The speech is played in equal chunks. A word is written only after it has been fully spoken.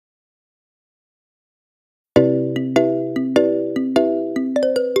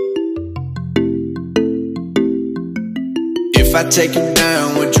I take you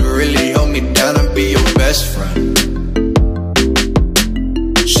down, would you really hold me down and be your best friend?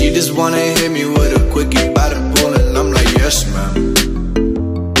 She just wanna hit me with a quickie by the pool, and I'm like, yes, ma'am.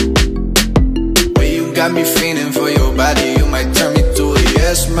 Way you got me fiending for your body, you might turn me to a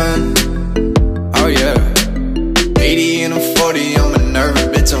yes, man. Oh yeah. 80 and I'm 40, I'm a nervous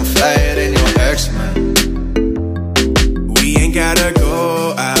bitch, I'm flyer than your ex, man. We ain't gotta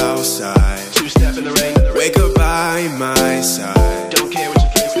go outside. Two-step in the rain, wake up by my side. Don't care what your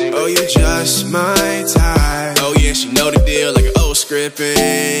friends think. Oh, you just my type. Oh yeah, she know the deal like an old script. And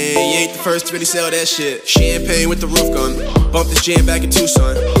you ain't the first to really sell that shit. Champagne with the roof gun. Bump this jam back in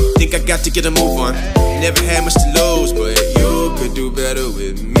Tucson. Think I got to get a move on. Never had much to lose, but you could do better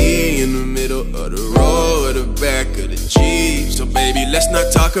with me in the middle of the road or the back of the Jeep. So baby, let's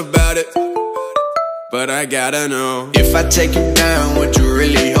not talk about it, but I gotta know. If I take you down, would you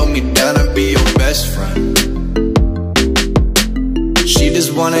really hold me down and be your best friend? She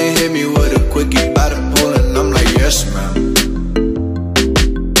just wanna hit me with a quickie by the pool, and I'm like, yes, ma'am.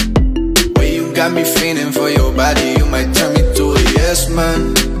 Way you got me fiending for your body, you might turn me to a yes,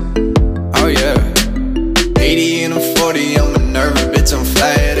 man. Oh yeah. 80 and I'm 40, I'm a nervous bitch, I'm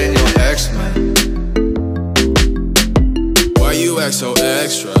flyer than your ex, man. Why you act so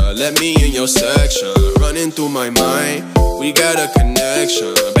extra? Let me in your section. Running through my mind, we got a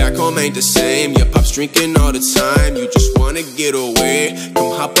connection. Back home ain't the same, your pop's drinking all the time. You just wanna get away,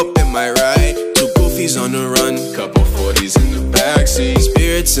 come hop up in my ride. Two goofies on the run, couple 40s in the backseat.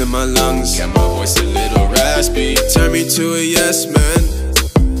 Spirits in my lungs, got my voice a little raspy. Turn me to a yes man.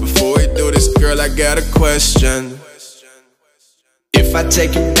 Before we do this, girl, I got a question. If I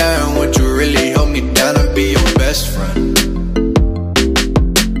take you down, would you really hold me down and be your best friend?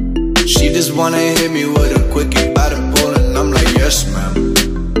 She just wanna hit me with a quickie by the pool, and I'm like, yes, ma'am.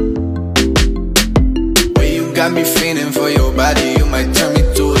 Way you got me fiending for your body, you might turn me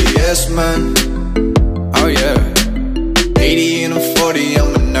to a yes, man. Oh yeah. 80 and I'm 40,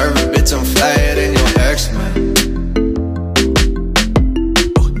 I'm a nervous bitch, I'm flyer than your ex, man.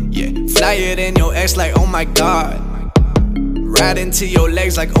 Flyer than your ex, like, oh my god. Right into your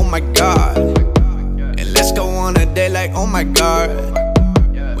legs, like, oh my god. And let's go on a date, like, oh my god.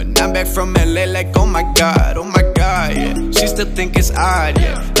 When I'm back from LA, like, oh my god, yeah. She still think it's odd,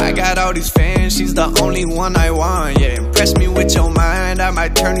 yeah. I got all these fans, she's the only one I want, yeah. Impress me with your mind, I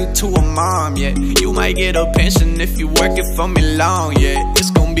might turn you to a mom, yeah. You might get a pension if you work it for me long, yeah. It's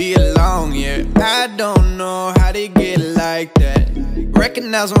gonna be a long, yeah. I don't know how they get like that.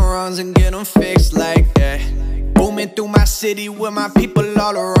 Recognize my wrongs and get them fixed like that. Booming through my city with my people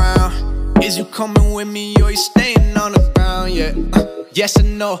all around. Is you coming with me or you staying on the ground, yeah? Yes or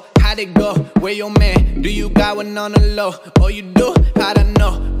no, how'd it go? Where your man? Do you got one on the low? Oh, you do? How'd I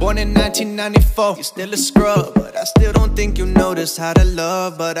know? Born in 1994, you still a scrub, but I still don't think you notice how to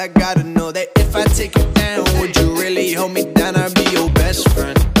love. But I gotta know that if I take you down, would you really hold me down? I'd be your best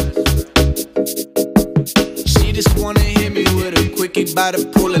friend. She just wanna hit me with a quickie by the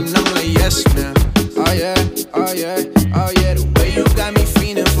pool, and I'm like, yes, man. Oh yeah, oh yeah, oh yeah. The way you got me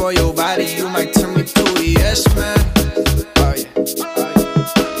fiending for your body, you might turn me to a yes, man. Oh yeah, oh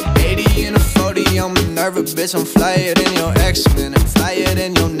yeah. 80 and a 40, I'm a nervous bitch, I'm flyer than your ex, man. I'm flyer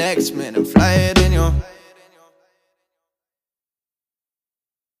than your next, man. I'm flyer than your...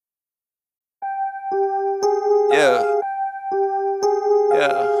 Yeah.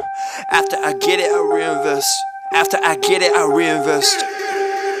 Yeah. After I get it, I reinvest. After I get it, I reinvest.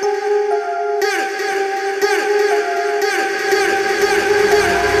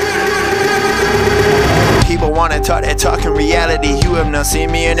 People wanna talk that talk, in reality you have not seen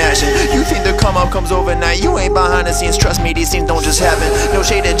me in action. You think the come up comes overnight, you ain't behind the scenes. Trust me, these things don't just happen. No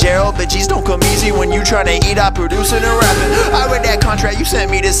shade to Gerald, but G's don't come easy when you tryna eat out producing and rapping. I read that contract you sent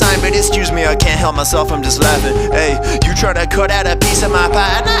me to sign, but excuse me, I can't help myself, I'm just laughing. Hey, you tryna cut out a piece of my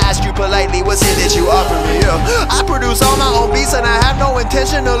pie, and I asked you politely, what's it that you offer me? Yeah, I produce all my own beats and I have no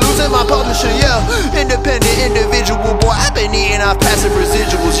intention of losing my publisher. Yeah, independent individual, boy, I've been eating off passive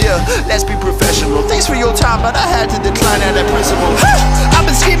residuals. Yeah, let's be professional. Thanks for your time, but I had to decline at that principle. I've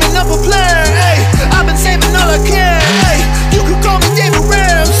been scheming up a plan, hey. I've been saving all I can, hey. You could call me David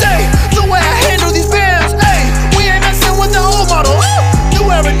Ramsey. The way I handle these bands, hey. We ain't messing with the old model. You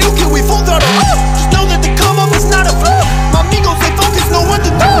wear a new kid, we full throttle. Just know that the come up is not a flaw. My amigos, they focus, know what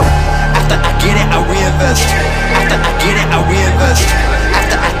to do. After I get it, I reinvest. After I get it, I reinvest.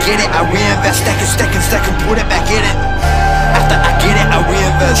 After I get it, I reinvest. Stack and put it back in it. After I get it, I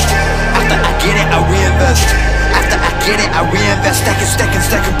reinvest. After I get it, I reinvest. After I get it, I reinvest.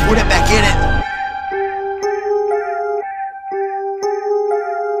 Stack and put it back in it.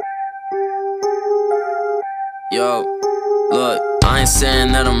 Yo, look,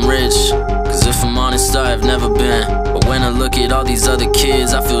 I've never been. But when I look at all these other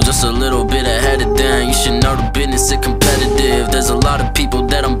kids, I feel just a little bit ahead of them. You should know the business is competitive. There's a lot of people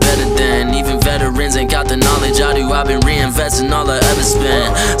that I'm better than. Even veterans ain't got the knowledge I do. I've been reinvesting all I ever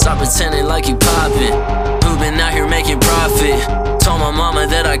spent. Stop pretending like you poppin'. Who been out here making profit? Told my mama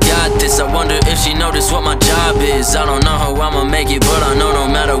that I got this. I wonder if she noticed what my job is. I don't know how I'ma make it, but I know no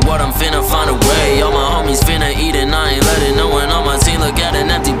matter what, I'm finna find a way. All my homies finna eat and I ain't letting no one on my team look at an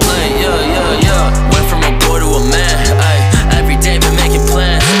empty plate. Yeah. Went from a boy to a man, ayy. Every day been making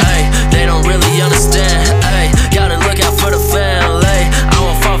plans, ayy. They don't really understand, ayy. Gotta look out for the family. I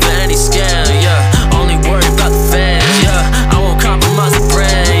won't fall for any scam, yeah. Only worry about the fans, yeah. I won't compromise the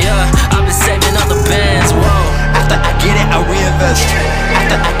brand, yeah. I've been saving up the bands, whoa. After I get it, I reinvest.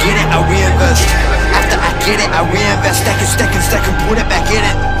 After I get it, I reinvest. After I get it, I reinvest. Stack and put it back in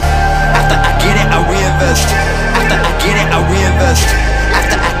it. After I get it, I reinvest. After I get it, I reinvest.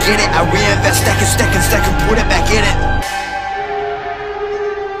 After I get it, I reinvest. Stack and put it back in it.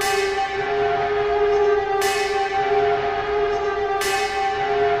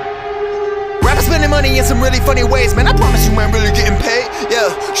 Spending money in some really funny ways, man. I promise you ain't really getting paid. Yeah,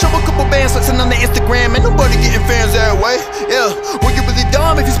 show a couple bands flexing on the Instagram, and nobody getting fans that way. Yeah, well, you really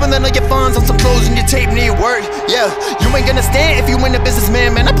dumb if you spend all your funds on some clothes and your tape need work. Yeah, you ain't gonna stand if you ain't a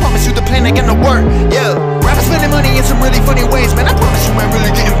businessman, man. I promise you the plan ain't gonna work. Yeah, rappers spending money in some really funny ways, man. I promise you ain't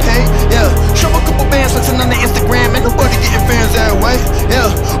really getting paid. Yeah, show a couple bands flexing on the Instagram, and nobody getting fans that way. Yeah,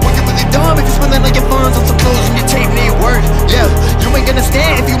 well, you really dumb if you spend all your funds on some clothes and your tape need work. Yeah, you ain't gonna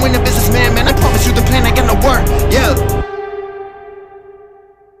stand if you ain't a businessman, man. I promise you the plan ain't gonna work, yeah.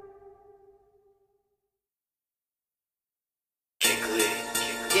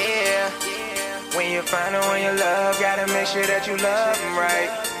 Yeah, when you find out when you love, gotta make sure that you love them right.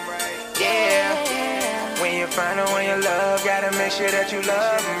 Yeah, when you find out when you love, gotta make sure that you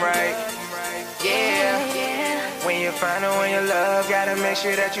love them right. Yeah, when you find out when you love, gotta make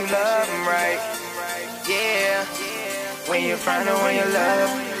sure that you love them right. Yeah, when you find out when you love.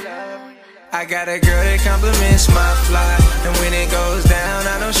 I got a girl that compliments my fly, and when it goes down,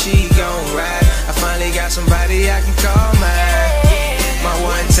 I know she gon' ride. I finally got somebody I can call mine. My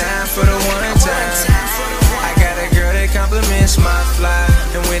one time for the one time. I got a girl that compliments my fly,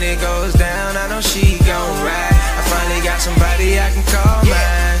 and when it goes down, I know she gon' ride. I finally got somebody I can call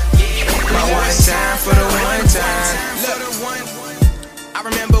mine. My one time for the one time. I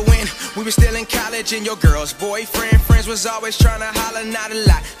remember when we were still in college and your girl's boyfriend friends was always trying to holler, not a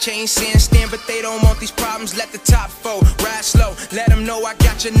lot. Chain sin stand, but they don't want these problems. Let the top fold, ride slow. Let them know I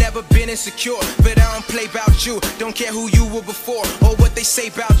got you, never been insecure. But I don't play about you, don't care who you were before or what they say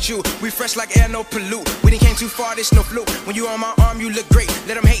about you. We fresh like air, no pollute. We didn't came too far, this no fluke. When you on my arm, you look great.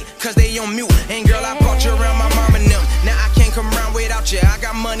 Let them hate, cause they on mute. And girl, I brought you around my mom and them. Now I can't come around without you. I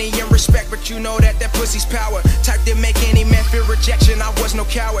got money and respect, but you know that pussy's power. Type that make any man feel rejection. I was no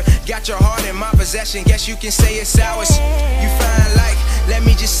coward. Got your heart in my possession, guess you can say it's ours. You fine like, let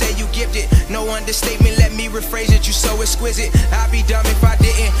me just say you gifted. No understatement, let me rephrase it, you so exquisite. I'd be dumb if I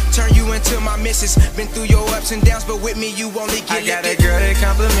didn't turn you into my missus. Been through your ups and downs, but with me you only get lifted. I got a girl that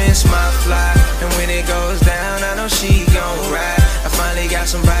compliments my fly, and when it goes down, I know she gon' ride. I finally got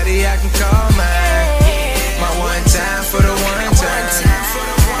somebody I can call mine. My one time for the one time.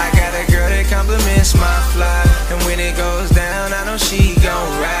 I got a girl that compliments my fly, and when it goes down, I know she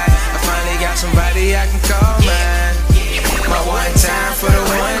gon' ride. I finally got somebody I can call mine. My one time for the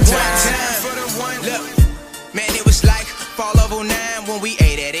one time. Look, man, it was like fall of 09 when we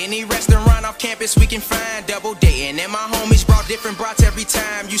ate at any restaurant off campus we can find. Double dating, and my homies brought different brats every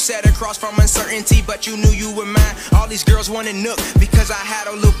time. You sat across from uncertainty, but you knew you were mine. All these girls wanted Nook because I had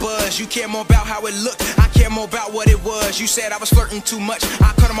a little buzz. You care more about how it looked, I care more about what it was. You said I was flirting too much,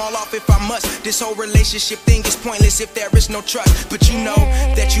 I cut them all off if I must. This whole relationship thing is pointless if there is no trust. But you know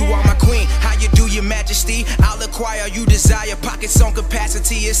that you are my queen. How you do, your majesty? I'll acquire you desire. Pockets on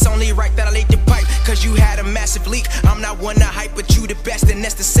capacity, it's only right that I laid the pipe, cause you had a massive leak. I'm not one to hype, but you the best, and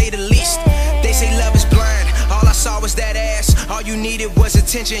that's to say the least. They say love is blind, all I saw was that ass. All you needed was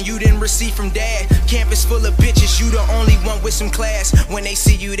attention you didn't receive from dad. Campus full of bitches, you the only one with some class. When they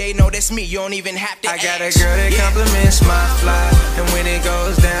see you, they know that's me, you don't even have to ask. I got a girl that compliments my fly, and when it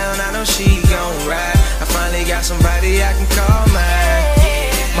goes down, I know she gon' ride. I finally got somebody I can call mine.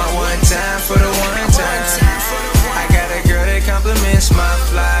 My one time for the one time. I got a girl that compliments my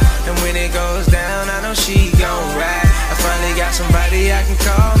fly, and when it goes down, I know she gon' ride. I finally got somebody I can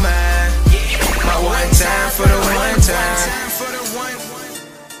call mine. My one time for the one time.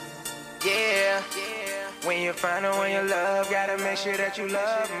 Yeah, when you find out when you love, gotta make sure that you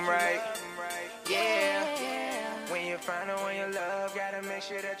love them right. Yeah, when you find out when you love, gotta make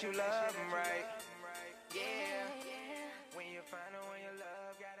sure that you love them right. Yeah. When you find out when you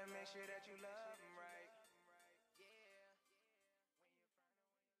love, gotta make sure that you love them right.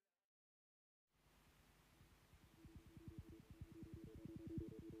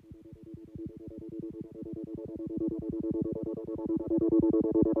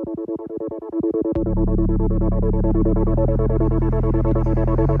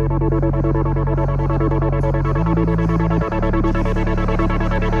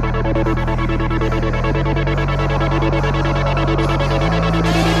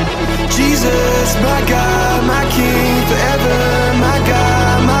 Jesus, my God, my King, forever, my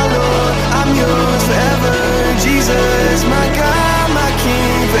God, my Lord, I'm yours forever. Jesus, my God, my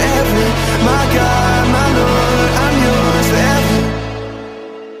King, forever, my God, my Lord, I'm yours forever.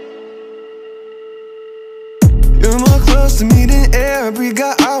 You're more close to me than air, I breathe,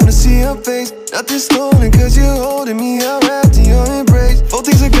 God, I wanna see your face. Nothing's stolen, cause you're holding me, I'm wrapped in your embrace. Both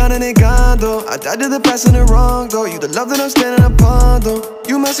things are gone and they gone, though. I died to the past and the wrong, though. You the love that I'm standing upon, though.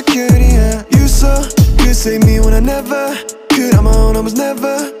 You my security, yeah. You so good, save me when I never could. On my own, I was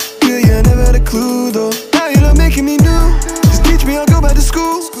never good, yeah, I never had a clue, though. Now you love making me new. Just teach me, I'll go back to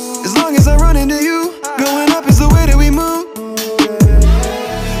school. As long as I run into you, going up is the way that we move.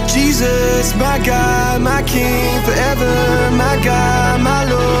 Jesus, my God, my King, forever, my God, my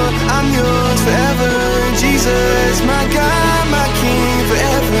Lord, I'm yours forever. Jesus, my God, my King,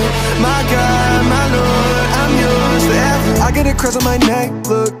 forever, my God, my Lord, I'm yours forever. I got a cross on my neck,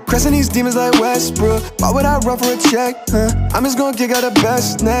 look, cresting these demons like Westbrook. Why would I run for a check, huh? I'm just gonna kick out the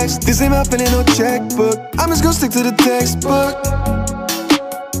best next. This ain't my feeling, no checkbook. I'm just gonna stick to the textbook.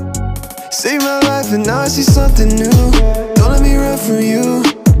 Save my life and now I see something new. Don't let me run from you.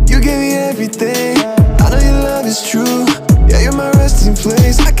 You gave me everything, I know your love is true. Yeah, you're my resting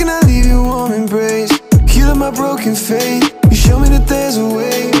place, I cannot leave your warm embrace. Heal my broken faith, you show me that there's a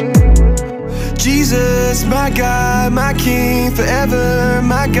way. Jesus, my God, my King, forever,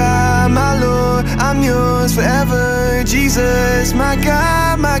 my God, my Lord, I'm yours forever. Jesus, my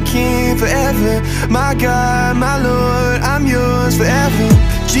God, my King, forever, my God, my Lord, I'm yours forever.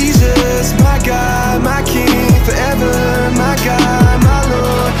 Jesus, my God, my King, forever, my God, my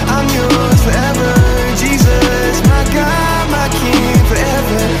Lord, I'm yours forever. Jesus, my God, my King,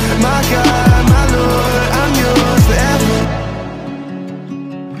 forever, my God, my Lord, I'm yours forever.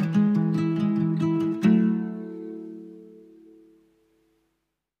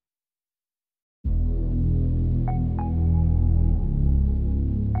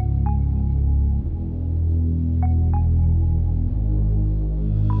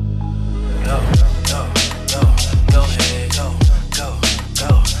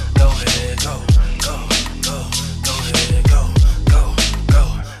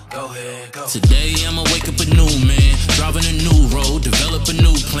 Today I'ma wake up a new man, driving a new road, develop a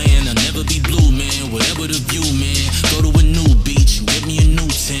new plan. I'll never be blue, man, whatever the view, man. Go to a new beach and give me a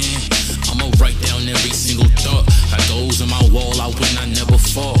new tan. I'ma write down every single thought that goes on my wall. I win, I never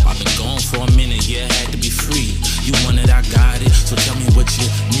fall. I've been gone for a minute, yeah, I had to be free. You want it, I got it, so tell me what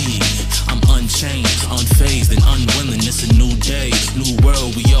you need. I'm unchained, unfazed, and unwilling. It's a new day, new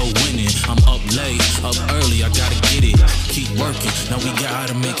world, we all winning. I'm up late, up early, I gotta get it. Keep working, now we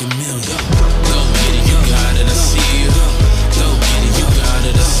gotta make a million. Go get it, you got it, I see you. Go get it, you got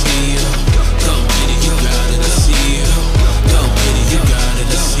it, I see you. Go get it, you got it, I see you. Go get it, you got it,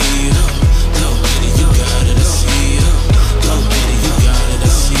 I see you. Go get it, you got it, I see you. Go get it, you got it,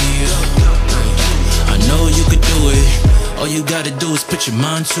 I see you. I know you could do it. All you gotta do is put your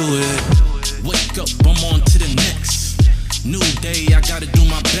mind to it. Wake up, I'm on to the next. New day, I gotta do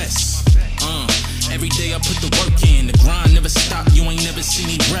my best. Every day I put the work in, the grind never stop, you ain't never see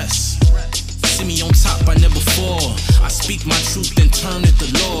me rest. See me on top, I never fall. I speak my truth and turn it to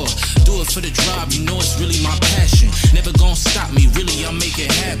law. Do it for the drive, you know it's really my passion. Never gonna stop me, really I'll make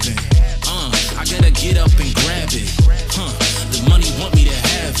it happen. I gotta get up and grab it. The money want me to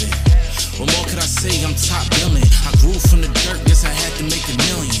have it. What more could I say, I'm top billing. I grew from the dirt, guess I had to make a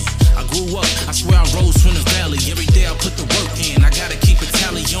million. I grew up, I swear I rose from the valley. Every day I put the work in, I gotta keep a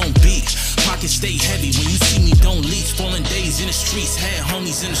tally on beat. Pockets stay heavy, when you see me don't leech. Falling days in the streets, had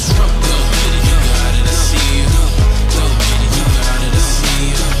homies in the struggle. Go get it, you got it, I see you. Go get it, you got it, I see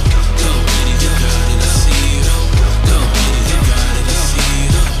you. Go get it, you got it, I see you. Go get it, you got it, I see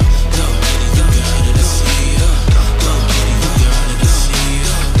you. Go get it, you got it, I see you. Go get it, you got it, I see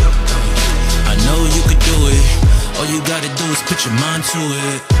you. I know you could do it. All you gotta do is put your mind to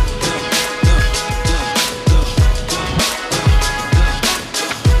it.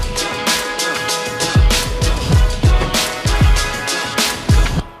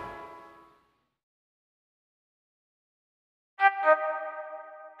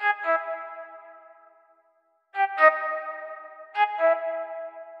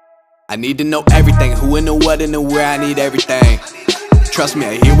 I need to know everything, who and the what and the where, I need everything. Trust me,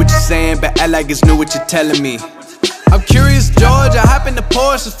 I hear what you're saying, but act like it's new what you're telling me. I'm curious, George, I hop in the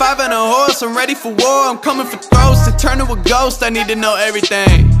Porsche, it's 5 and a horse, I'm ready for war, I'm coming for throats, to turn to a ghost, I need to know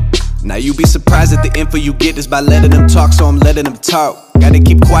everything. Now you be surprised at the info you get is by letting them talk, so I'm letting them talk. Gotta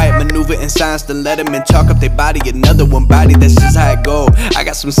keep quiet, maneuver in silence, then let them in, chalk up their body, another one body, that's just how it go. I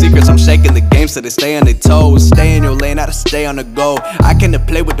got some secrets, I'm shaking the game so they stay on their toes. Stay in your lane, I to stay on the go. I can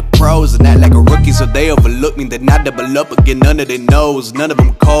play with the pros and act like a rookie, so they overlook me, then I double up again, none of their knows. None of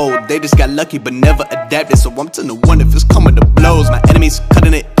them cold, they just got lucky but never adapted, so I'm to the one if it's coming to blows. My enemies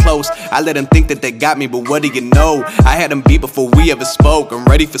cutting it close, I let them think that they got me, but what do you know? I had them beat before we ever spoke, I'm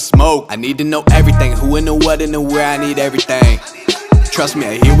ready for smoke. I need to know everything, who and the what and the where, I need everything. Trust me,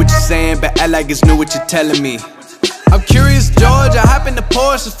 I hear what you're saying, but act like it's new what you're telling me. I'm curious, George, I hop in the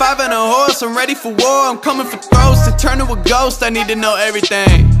Porsche, it's 5 and a horse, I'm ready for war, I'm coming for throats, to turn to a ghost, I need to know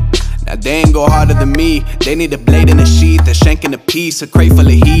everything. Now they ain't go harder than me, they need a blade in a sheath, a shank in a piece, a crate full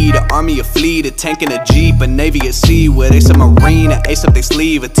of heat, an army, a fleet, a tank and a jeep, a navy at sea, with ace a marine, an ace up they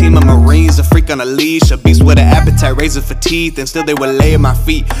sleeve, a team of marines, a freak on a leash, a beast with an appetite, razor for teeth, and still they would lay at my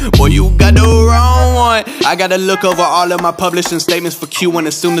feet. Boy, you got the wrong one. I gotta look over all of my publishing statements for Q1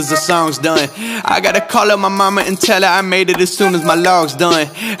 as soon as the song's done. I gotta call up my mama and tell her I made it as soon as my log's done.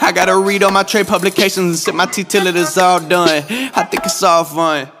 I gotta read all my trade publications and sip my tea till it is all done. I think it's all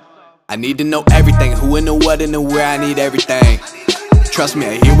fun. I need to know everything, who and the what and the where, I need everything. Trust me,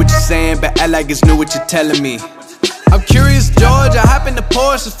 I hear what you're saying, but act like it's new what you're telling me. I'm curious, George, I hop in the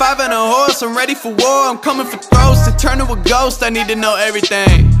Porsche, it's 5 and a horse, I'm ready for war, I'm coming for throats, to turn to a ghost, I need to know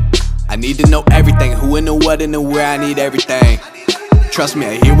everything. I need to know everything, who and the what and the where, I need everything. Trust me,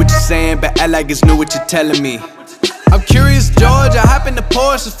 I hear what you're saying, but act like it's new what you're telling me. I'm curious, George, I hop in the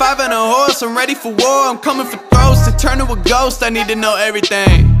Porsche, it's 5 and a horse, I'm ready for war, I'm coming for throats, to turn to a ghost, I need to know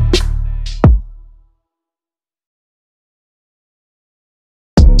everything.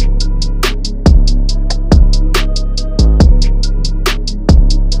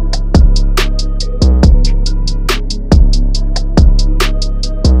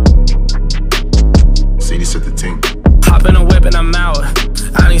 Hop in a whip and I'm out.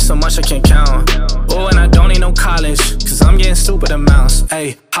 I need so much I can't count. Oh, and I don't need no college, cause I'm getting stupid amounts.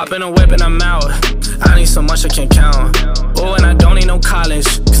 Ayy, hop in a whip and I'm out. I need so much I can't count. Oh, and I don't need no college,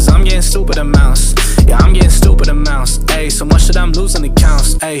 cause I'm getting stupid amounts. Yeah, I'm getting stupid amounts. Ayy, so much that I'm losing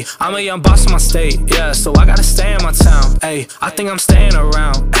accounts. Ayy, I'm a young boss in my state, yeah, so I gotta stay in my town. Ayy, I think I'm staying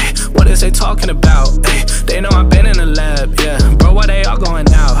around. Ayy, what is they talking about? Ayy, they know I've been in the lab, yeah. Bro, why they all going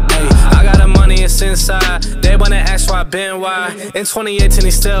out? Ayy, I got the money, it's inside. They wanna ask why I been why. In 2018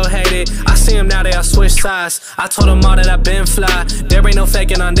 they still hate it. I see them now, they all switch sides. I told them all that I been fly. There ain't no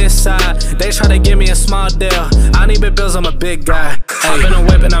faking on this side. They try to give me a small deal. I need big bills, I'm a big guy. Hop in a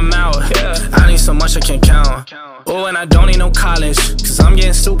whip and I'm out. I need so much I can't count. Oh, and I don't need no college, cause I'm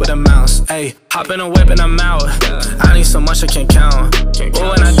getting stupid amounts. Ayy, hop in a whip and I'm out. I need so much I can't count.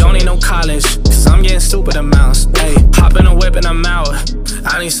 Oh, and I don't need no college, cause I'm getting stupid amounts. Ayy, hop in a whip and I'm out.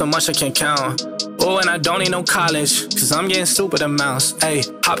 I need so much I can't count. Oh, and I don't need no college, cause I'm getting stupid amounts. Ayy,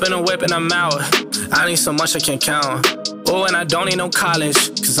 hop in a whip and I'm out. I need so much I can't count. Oh, and I don't need no college,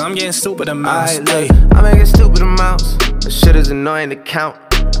 cause I'm getting stupid amounts. Ayy, I'm making stupid amounts. This shit is annoying to count.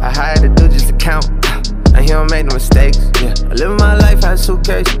 I hired a dude just to count. And he don't make no mistakes, yeah. I live my life, had a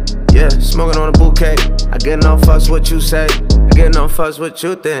suitcase, yeah. Smoking on a bouquet. I get no fucks what you say, I get no fucks what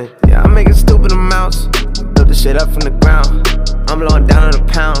you think. Yeah, I'm making stupid amounts. Build the shit up from the ground. I'm blowing down on a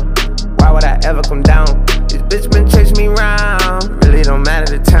pound. Why would I ever come down? This bitch been chasing me round. Really don't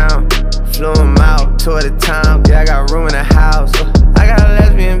matter the town. Flew him out, tour the town. Yeah, I got room in the house. I got a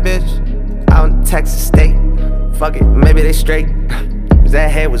lesbian bitch out in Texas State. Fuck it, maybe they straight. Cause that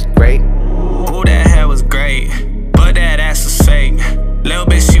head was great. Ooh, that hair was great, but that ass was fake. Little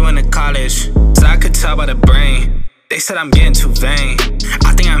bitch, she went to college, so I could tell by the brain. They said I'm getting too vain,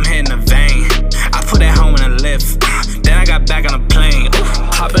 I think I'm hitting the vein. I put that home in a lift, then I got back on a plane. Ooh,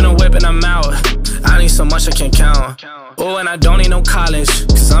 hop in a whip and I'm out. I need so much I can't count. Oh, and I don't need no college,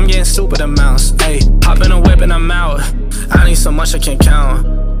 cause I'm getting stupid amounts. Ayy, hop in a whip and I'm out. I need so much I can't count.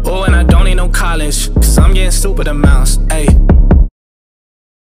 Oh, and I don't need no college, cause I'm getting stupid amounts. Ayy.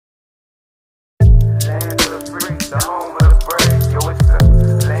 The home of the brave, yo, it's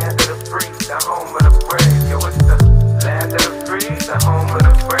the land of the free, the home of the brave, yo, it's the land of the free, the home of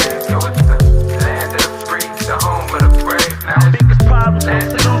the brave, yo, it's the land of the free, the home of the brave. Now the biggest problem is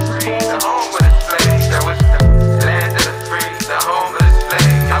land of the free, the home of the slave, yo, it's the land of the free, the home of the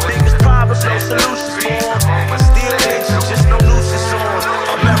slave. Our biggest problem is no solutions for them. Still agents, just no nooses on.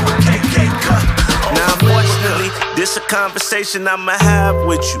 America, KK cut. Now unfortunately, this a conversation I'ma have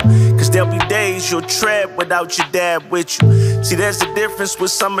with you. Cause there'll be days you'll tread without your dad with you. See, there's a difference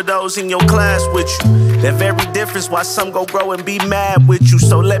with some of those in your class with you. That very difference why some go grow and be mad with you.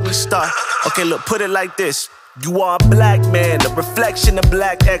 So let me start. Okay, look, put it like this. You are a black man, a reflection of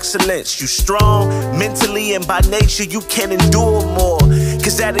black excellence. You strong, mentally and by nature you can endure more.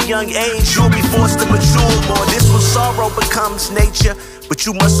 Cause at a young age you'll be forced to mature more. This when sorrow becomes nature. But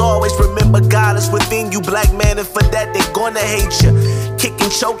you must always remember God is within you, black man, and for that they gonna hate you. Kick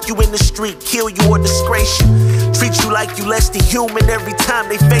and choke you in the street, kill you or disgrace you. Treat you like you less than human every time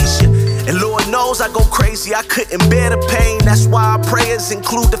they face you. And Lord knows I go crazy, I couldn't bear the pain. That's why our prayers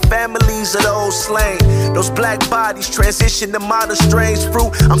include the families of those slain. Those black bodies transition to modern strange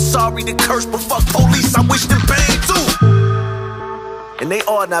fruit. I'm sorry to curse, but fuck police, I wish them pain too. And they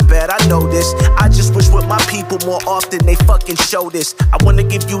all not bad, I know this. I just wish with my people more often they fucking show this. I wanna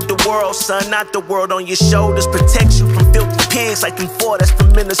give you the world, son, not the world on your shoulders. Protect you from filthy pigs like them four that's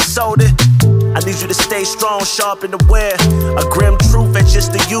from Minnesota. I need you to stay strong, sharp and aware. A grim truth at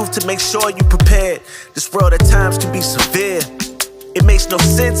just the youth to make sure you prepared. This world at times can be severe. It makes no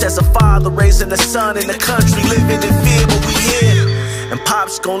sense as a father raising a son in the country living in fear, but we here. And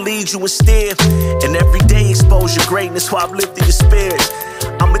Pop's gon' lead you and steer. And every day expose your greatness while uplifting your spirits.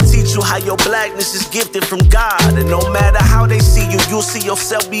 I'ma teach you how your blackness is gifted from God. And no matter how they see you, you'll see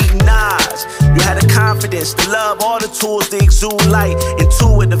yourself eating knives. You had the confidence, the love, all the tools to exude light.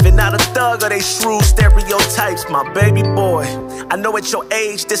 Intuitive and not a thug or they shrewd stereotypes. My baby boy, I know at your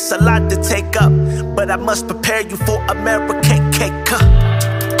age this a lot to take up, but I must prepare you for America.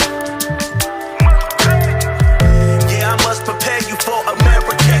 Yeah, I must prepare you for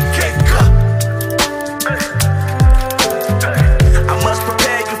America. I must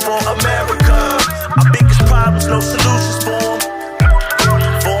prepare you for America. Our biggest problems, no solutions for 'em.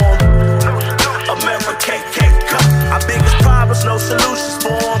 America. Our biggest problems, no solutions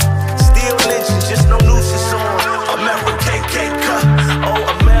for 'em. Still lynching, just no nooses on America. Oh,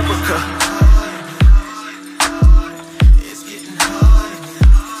 America.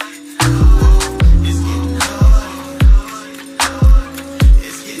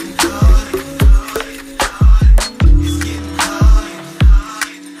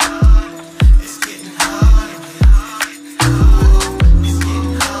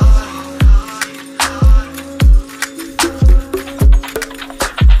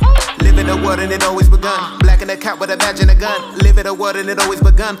 And it always begun. Black in a cop with a badge and a gun. Live in a world and it always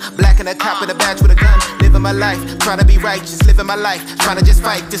begun. Black in a cop with a badge with a gun. Living my life, trying to be righteous. Living my life, trying to just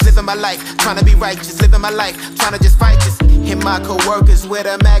fight. Just living my life, trying to be righteous. Living my life, trying to just fight. Just hit my co-workers with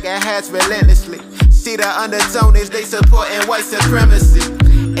a MAGA hats relentlessly. See the undertone is they supporting white supremacy.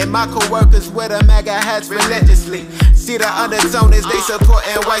 And my co-workers with a MAGA hats relentlessly. See the undertone is they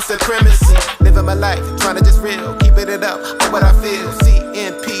supporting white supremacy. Living my life, trying to just real, keeping it up on what I feel.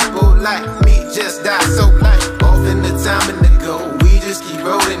 Seeing people like me just die so light. Off in the time and the go, we just keep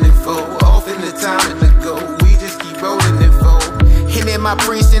rolling and fold. Off in the time and the go, we just keep rolling and fold. And in my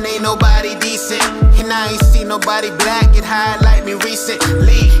precinct ain't nobody decent. And I ain't seen nobody black get high like me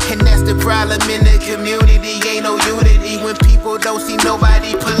recently. And that's the problem in the community, ain't no unity. When people don't see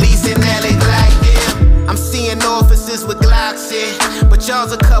nobody policing, that ain't like them. I'm seeing officers with Glocks in, but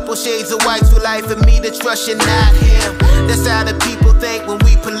y'all's a couple shades of white too light for me to trust you, not him. That's how the people think when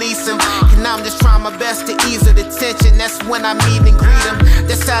we police them. And I'm just trying my best to ease the tension. That's when I meet and greet them.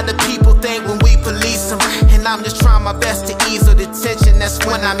 That's how the people think when we police them. And I'm just trying my best to ease the tension. That's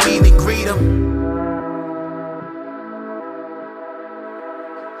when I meet